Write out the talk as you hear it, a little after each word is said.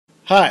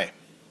Hi,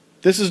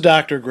 this is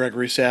Dr.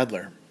 Gregory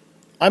Sadler.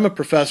 I'm a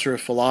professor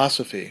of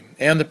philosophy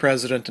and the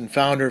president and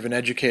founder of an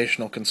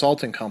educational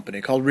consulting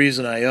company called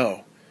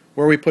Reason.io,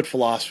 where we put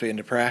philosophy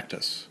into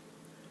practice.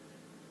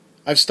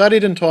 I've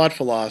studied and taught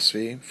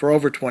philosophy for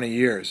over 20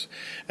 years,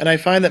 and I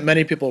find that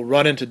many people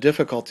run into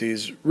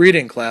difficulties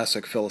reading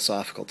classic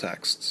philosophical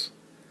texts.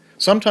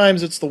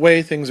 Sometimes it's the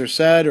way things are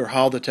said or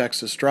how the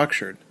text is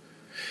structured.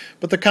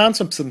 But the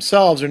concepts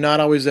themselves are not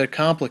always that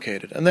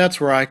complicated, and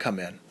that's where I come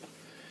in.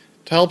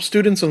 To help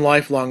students and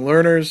lifelong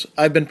learners,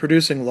 I've been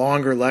producing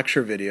longer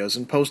lecture videos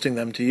and posting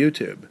them to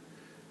YouTube.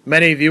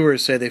 Many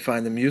viewers say they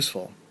find them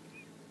useful.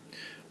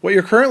 What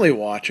you're currently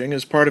watching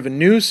is part of a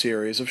new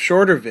series of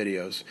shorter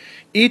videos,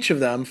 each of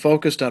them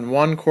focused on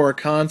one core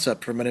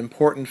concept from an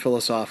important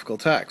philosophical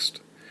text.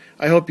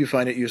 I hope you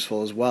find it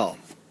useful as well.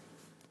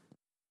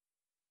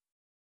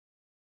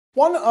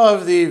 One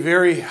of the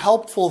very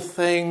helpful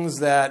things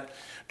that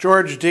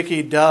George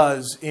Dickie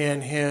does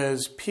in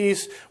his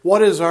piece,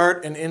 What is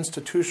Art and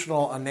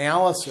Institutional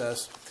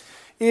Analysis,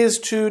 is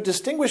to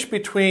distinguish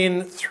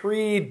between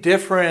three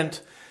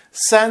different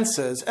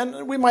senses,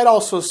 and we might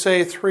also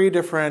say three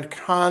different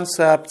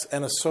concepts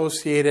and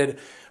associated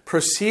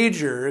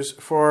procedures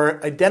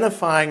for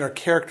identifying or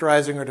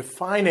characterizing or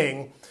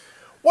defining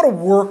what a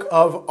work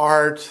of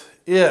art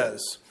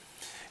is.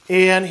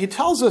 And he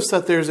tells us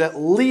that there's at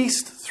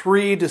least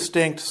three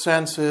distinct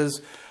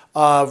senses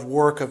of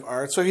work of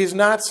art. So he's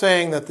not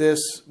saying that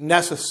this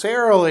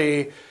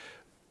necessarily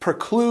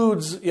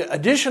precludes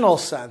additional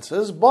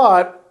senses,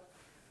 but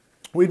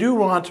we do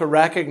want to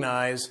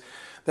recognize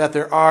that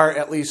there are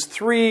at least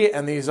three,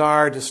 and these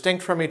are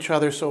distinct from each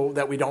other so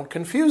that we don't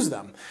confuse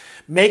them.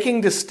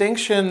 Making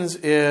distinctions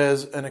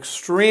is an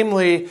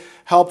extremely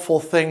helpful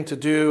thing to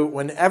do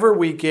whenever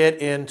we get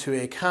into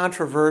a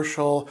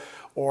controversial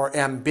or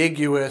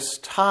ambiguous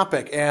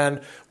topic.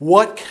 And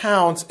what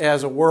counts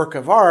as a work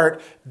of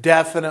art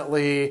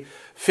definitely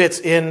fits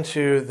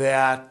into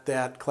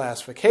that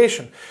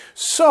classification.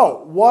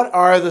 So, what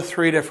are the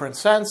three different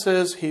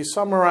senses? He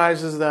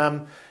summarizes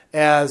them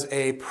as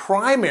a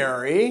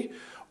primary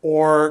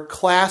or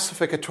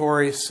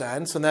classificatory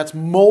sense, and that's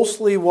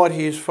mostly what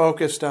he's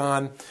focused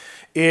on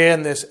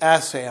in this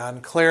essay,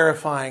 on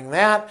clarifying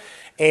that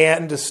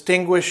and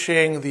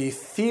distinguishing the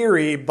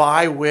theory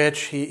by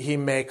which he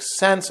makes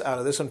sense out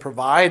of this and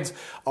provides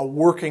a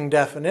working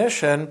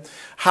definition,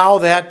 how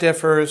that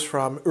differs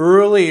from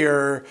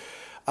earlier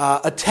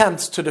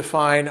attempts to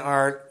define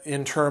art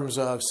in terms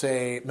of,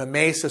 say,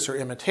 mimesis or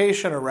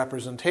imitation or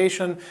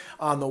representation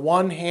on the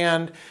one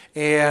hand,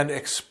 and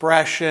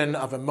expression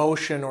of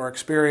emotion or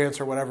experience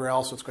or whatever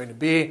else it's going to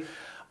be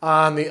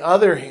on the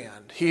other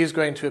hand. He's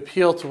going to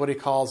appeal to what he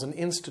calls an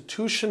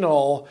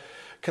institutional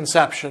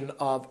conception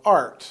of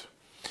art.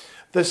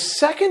 The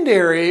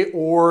secondary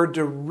or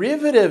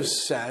derivative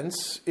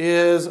sense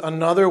is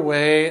another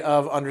way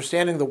of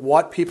understanding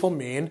what people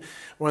mean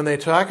when they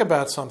talk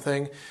about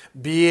something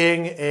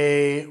being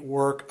a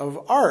work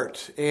of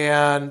art.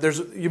 And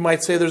you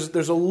might say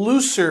there's a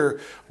looser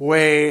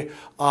way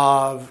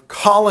of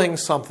calling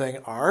something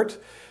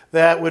art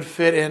that would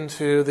fit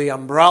into the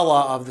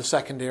umbrella of the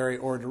secondary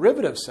or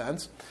derivative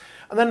sense.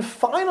 And then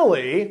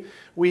finally,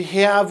 we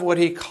have what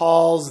he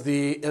calls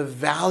the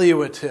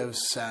evaluative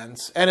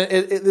sense. And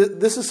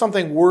this is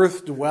something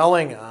worth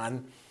dwelling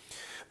on.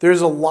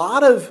 There's a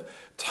lot of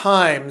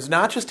times,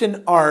 not just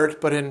in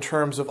art, but in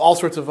terms of all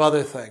sorts of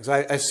other things.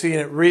 I've seen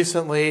it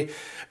recently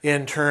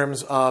in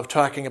terms of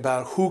talking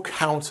about who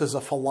counts as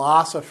a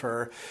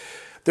philosopher.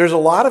 There's a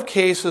lot of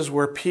cases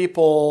where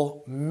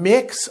people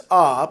mix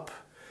up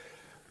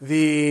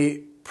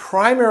the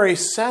primary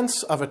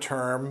sense of a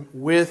term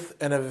with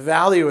an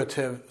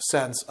evaluative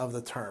sense of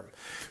the term.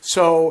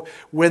 So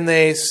when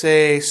they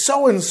say,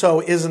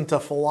 so-and-so isn't a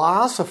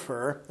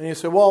philosopher, and you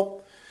say,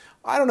 well,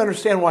 I don't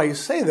understand why you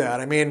say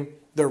that. I mean,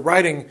 they're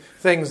writing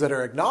things that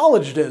are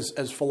acknowledged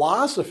as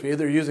philosophy.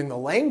 They're using the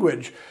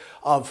language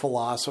of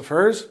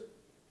philosophers.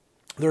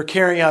 They're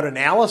carrying out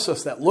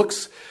analysis that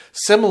looks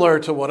similar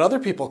to what other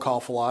people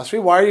call philosophy.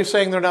 Why are you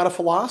saying they're not a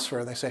philosopher?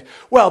 And they say,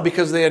 well,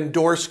 because they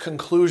endorse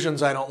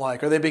conclusions I don't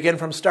like, or they begin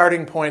from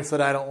starting points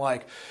that I don't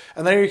like.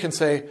 And then you can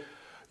say,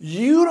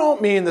 you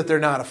don't mean that they're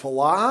not a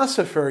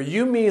philosopher.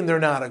 You mean they're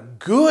not a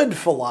good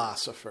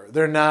philosopher.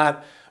 They're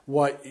not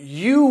what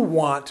you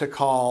want to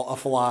call a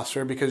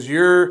philosopher because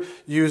you're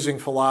using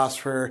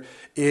philosopher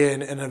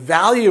in an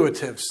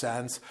evaluative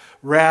sense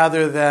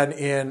rather than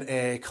in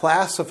a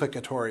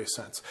classificatory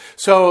sense.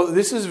 So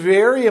this is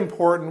very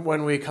important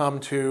when we come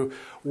to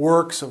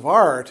works of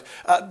art.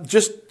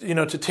 Just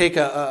to take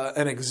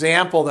an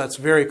example that's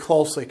very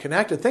closely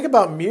connected, think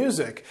about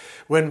music.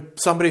 When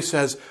somebody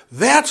says,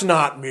 that's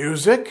not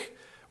music,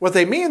 what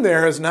they mean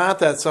there is not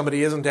that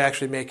somebody isn't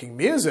actually making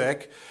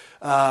music.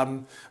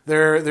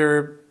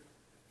 They're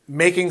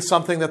making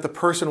something that the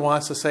person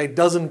wants to say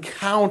doesn't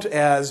count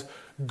as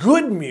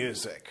good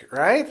music,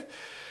 right?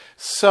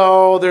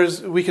 So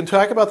we can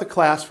talk about the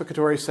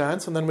classificatory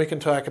sense, and then we can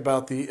talk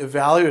about the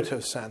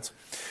evaluative sense.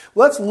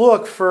 Let's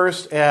look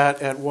first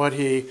at what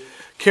he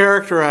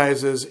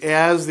characterizes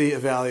as the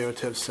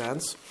evaluative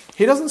sense.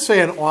 He doesn't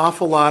say an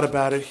awful lot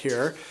about it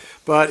here,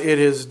 but it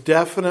is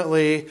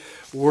definitely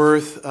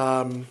worth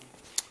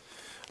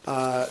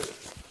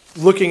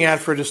looking at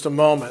for just a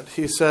moment.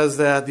 He says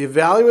that the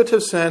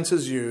evaluative sense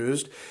is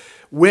used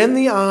when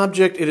the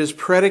object it is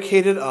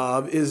predicated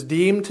of is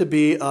deemed to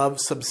be of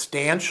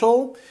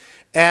substantial,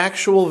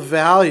 actual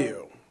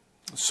value.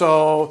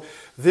 So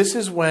this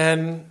is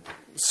when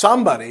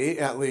somebody,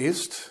 at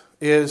least,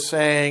 is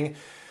saying,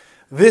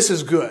 this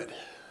is good,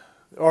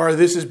 or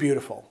this is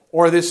beautiful,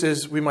 or this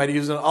is, we might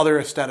use in other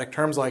aesthetic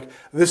terms like,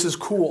 this is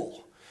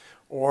cool,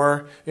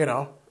 or,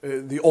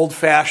 the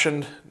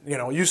old-fashioned,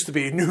 used to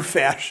be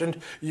new-fashioned,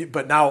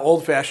 but now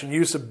old-fashioned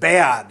use of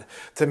bad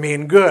to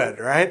mean good,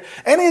 right?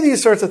 Any of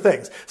these sorts of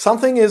things.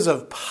 Something is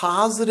of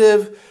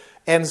positive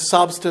and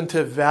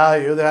substantive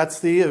value. That's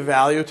the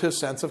evaluative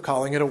sense of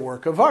calling it a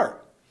work of art.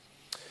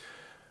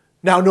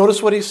 Now,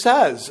 notice what he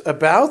says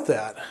about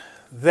that.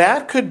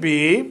 That could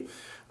be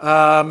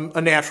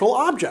a natural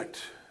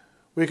object.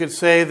 We could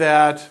say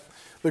that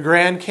the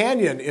Grand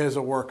Canyon is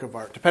a work of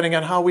art, depending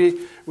on how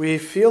we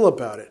feel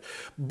about it.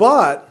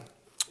 But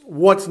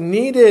what's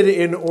needed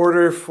in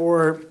order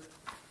for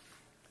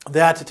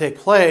that to take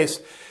place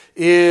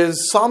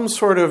is some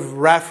sort of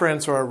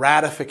reference or a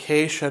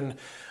ratification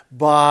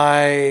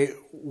by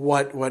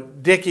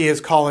what Dickie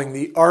is calling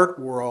the art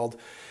world,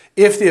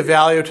 if the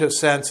evaluative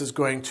sense is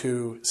going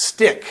to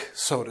stick,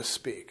 so to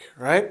speak,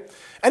 right?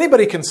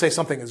 Anybody can say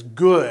something is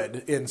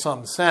good in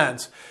some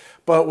sense,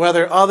 but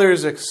whether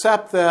others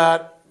accept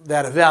that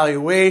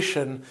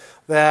evaluation,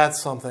 that's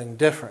something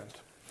different.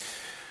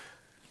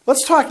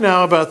 Let's talk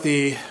now about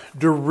the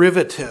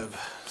derivative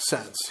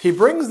sense. He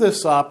brings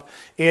this up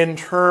in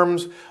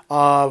terms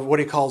of what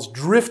he calls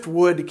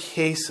driftwood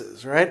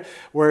cases, right?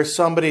 Where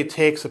somebody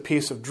takes a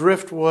piece of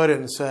driftwood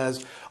and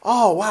says,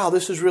 oh, wow,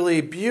 this is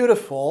really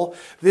beautiful.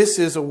 This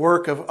is a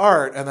work of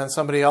art. And then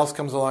somebody else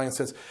comes along and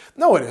says,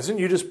 no, it isn't.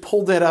 You just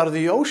pulled that out of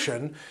the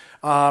ocean.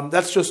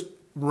 That's just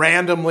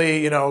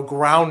randomly,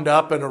 ground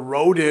up and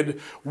eroded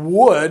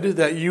wood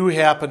that you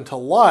happen to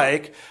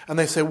like. And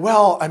they say,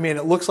 well,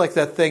 it looks like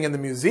that thing in the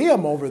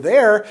museum over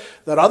there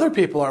that other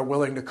people are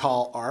willing to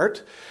call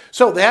art.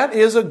 So that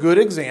is a good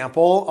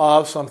example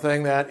of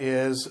something that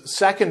is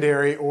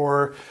secondary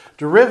or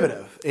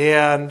derivative.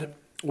 And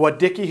what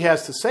Dickie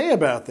has to say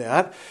about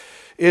that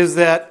is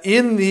that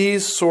in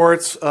these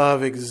sorts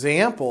of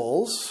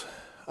examples,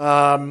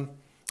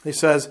 he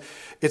says,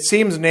 it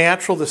seems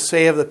natural to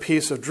say of the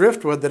piece of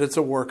driftwood that it's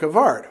a work of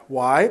art.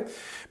 Why?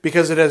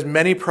 Because it has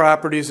many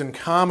properties in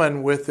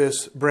common with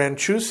this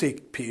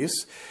Brancusi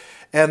piece.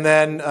 And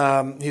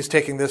then he's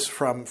taking this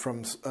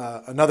from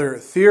another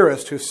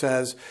theorist who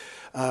says,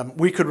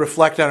 we could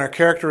reflect on our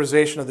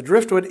characterization of the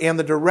driftwood and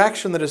the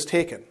direction that is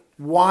taken.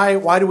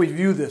 Why do we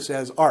view this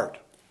as art?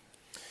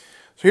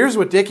 So here's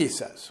what Dickie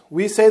says.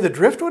 We say the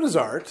driftwood is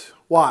art.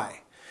 Why?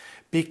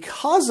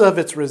 Because of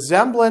its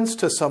resemblance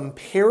to some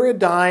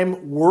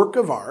paradigm work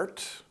of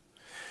art,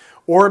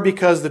 or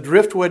because the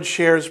driftwood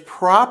shares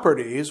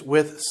properties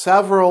with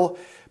several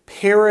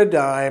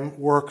paradigm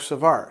works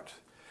of art.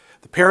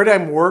 The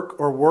paradigm work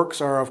or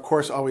works are, of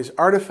course, always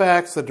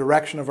artifacts. The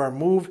direction of our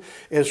move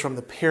is from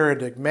the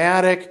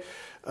paradigmatic,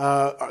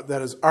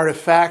 that is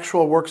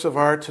artifactual works of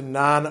art, to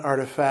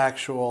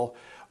non-artifactual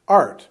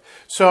art.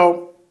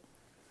 So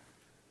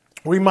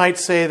we might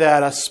say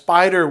that a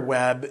spider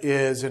web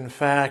is, in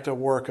fact, a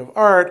work of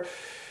art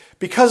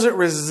because it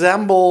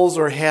resembles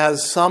or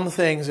has some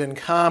things in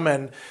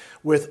common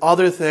with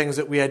other things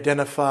that we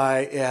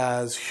identify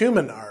as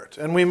human art.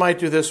 And we might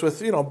do this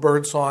with,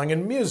 birdsong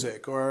and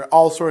music or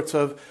all sorts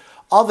of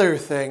other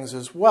things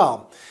as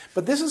well.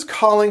 But this is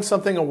calling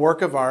something a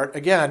work of art,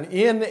 again,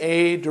 in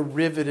a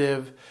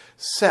derivative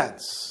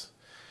sense.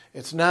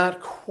 It's not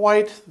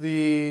quite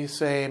the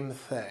same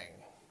thing.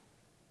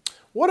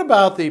 What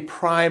about the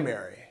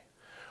primary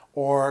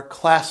or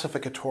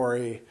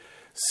classificatory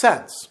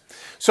sense?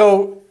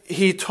 So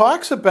he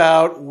talks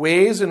about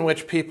ways in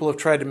which people have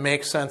tried to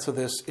make sense of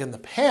this in the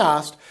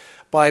past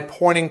by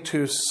pointing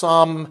to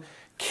some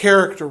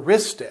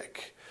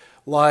characteristic,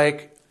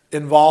 like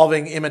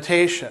involving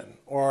imitation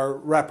or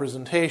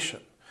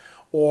representation,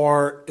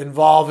 or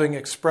involving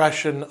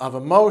expression of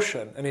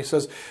emotion. And he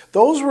says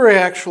those were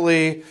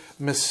actually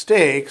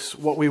mistakes.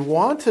 What we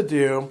want to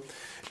do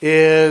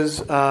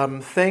is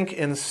think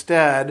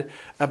instead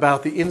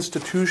about the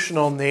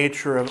institutional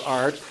nature of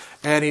art.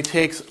 And he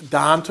takes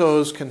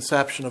Danto's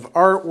conception of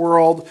art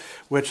world,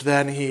 which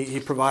then he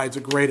provides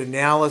a great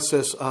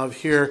analysis of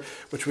here,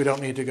 which we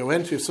don't need to go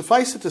into.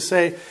 Suffice it to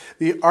say,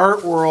 the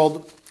art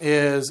world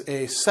is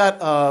a set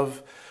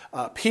of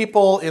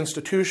people,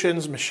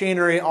 institutions,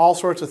 machinery, all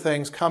sorts of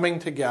things coming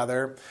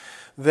together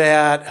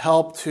that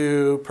help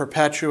to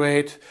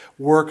perpetuate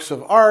works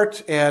of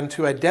art and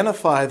to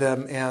identify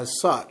them as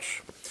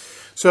such.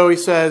 So he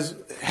says,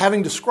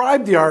 having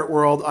described the art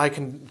world, I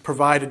can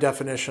provide a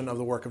definition of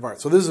the work of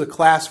art. So this is a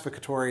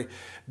classificatory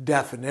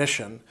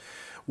definition.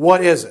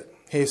 What is it?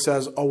 He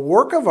says, a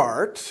work of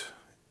art,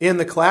 in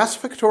the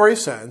classificatory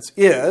sense,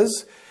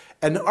 is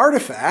An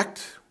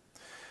artifact,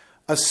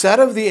 a set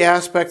of the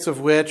aspects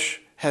of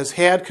which has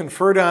had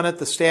conferred on it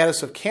the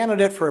status of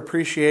candidate for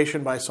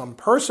appreciation by some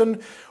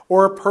person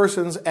or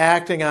persons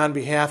acting on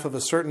behalf of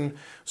a certain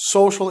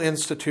social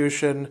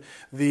institution,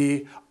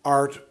 the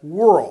art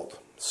world.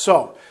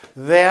 So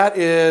that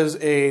is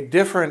a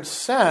different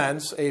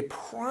sense, a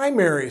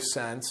primary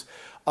sense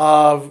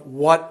of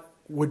what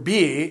would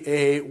be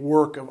a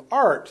work of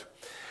art.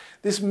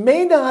 This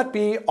may not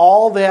be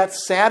all that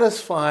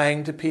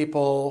satisfying to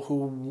people who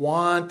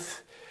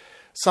want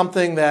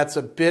something that's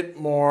a bit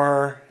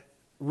more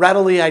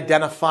readily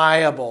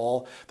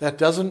identifiable, that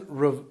doesn't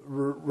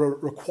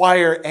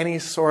require any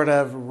sort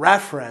of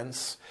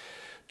reference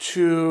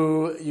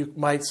to, you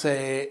might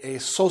say, a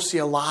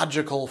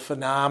sociological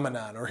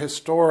phenomenon or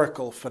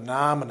historical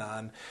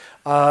phenomenon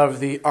of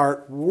the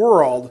art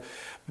world.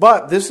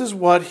 But this is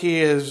what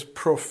he is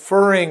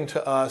preferring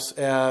to us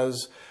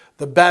as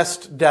the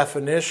best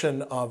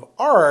definition of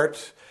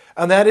art,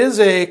 and that is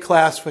a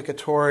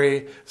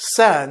classificatory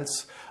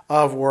sense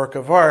of work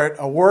of art.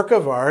 A work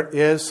of art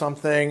is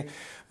something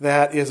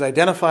that is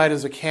identified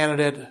as a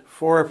candidate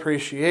for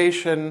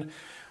appreciation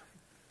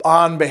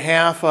on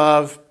behalf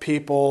of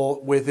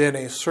people within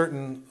a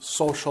certain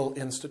social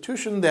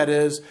institution, that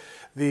is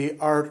the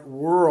art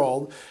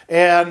world.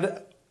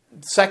 And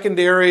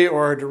secondary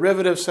or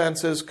derivative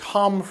senses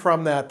come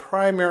from that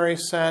primary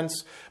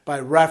sense by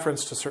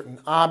reference to certain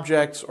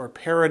objects or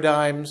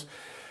paradigms.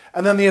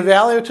 And then the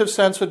evaluative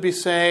sense would be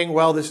saying,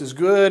 well, this is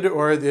good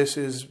or this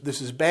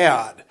is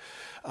bad.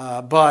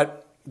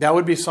 But that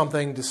would be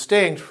something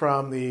distinct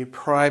from the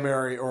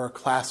primary or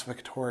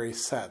classificatory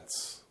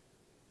sense.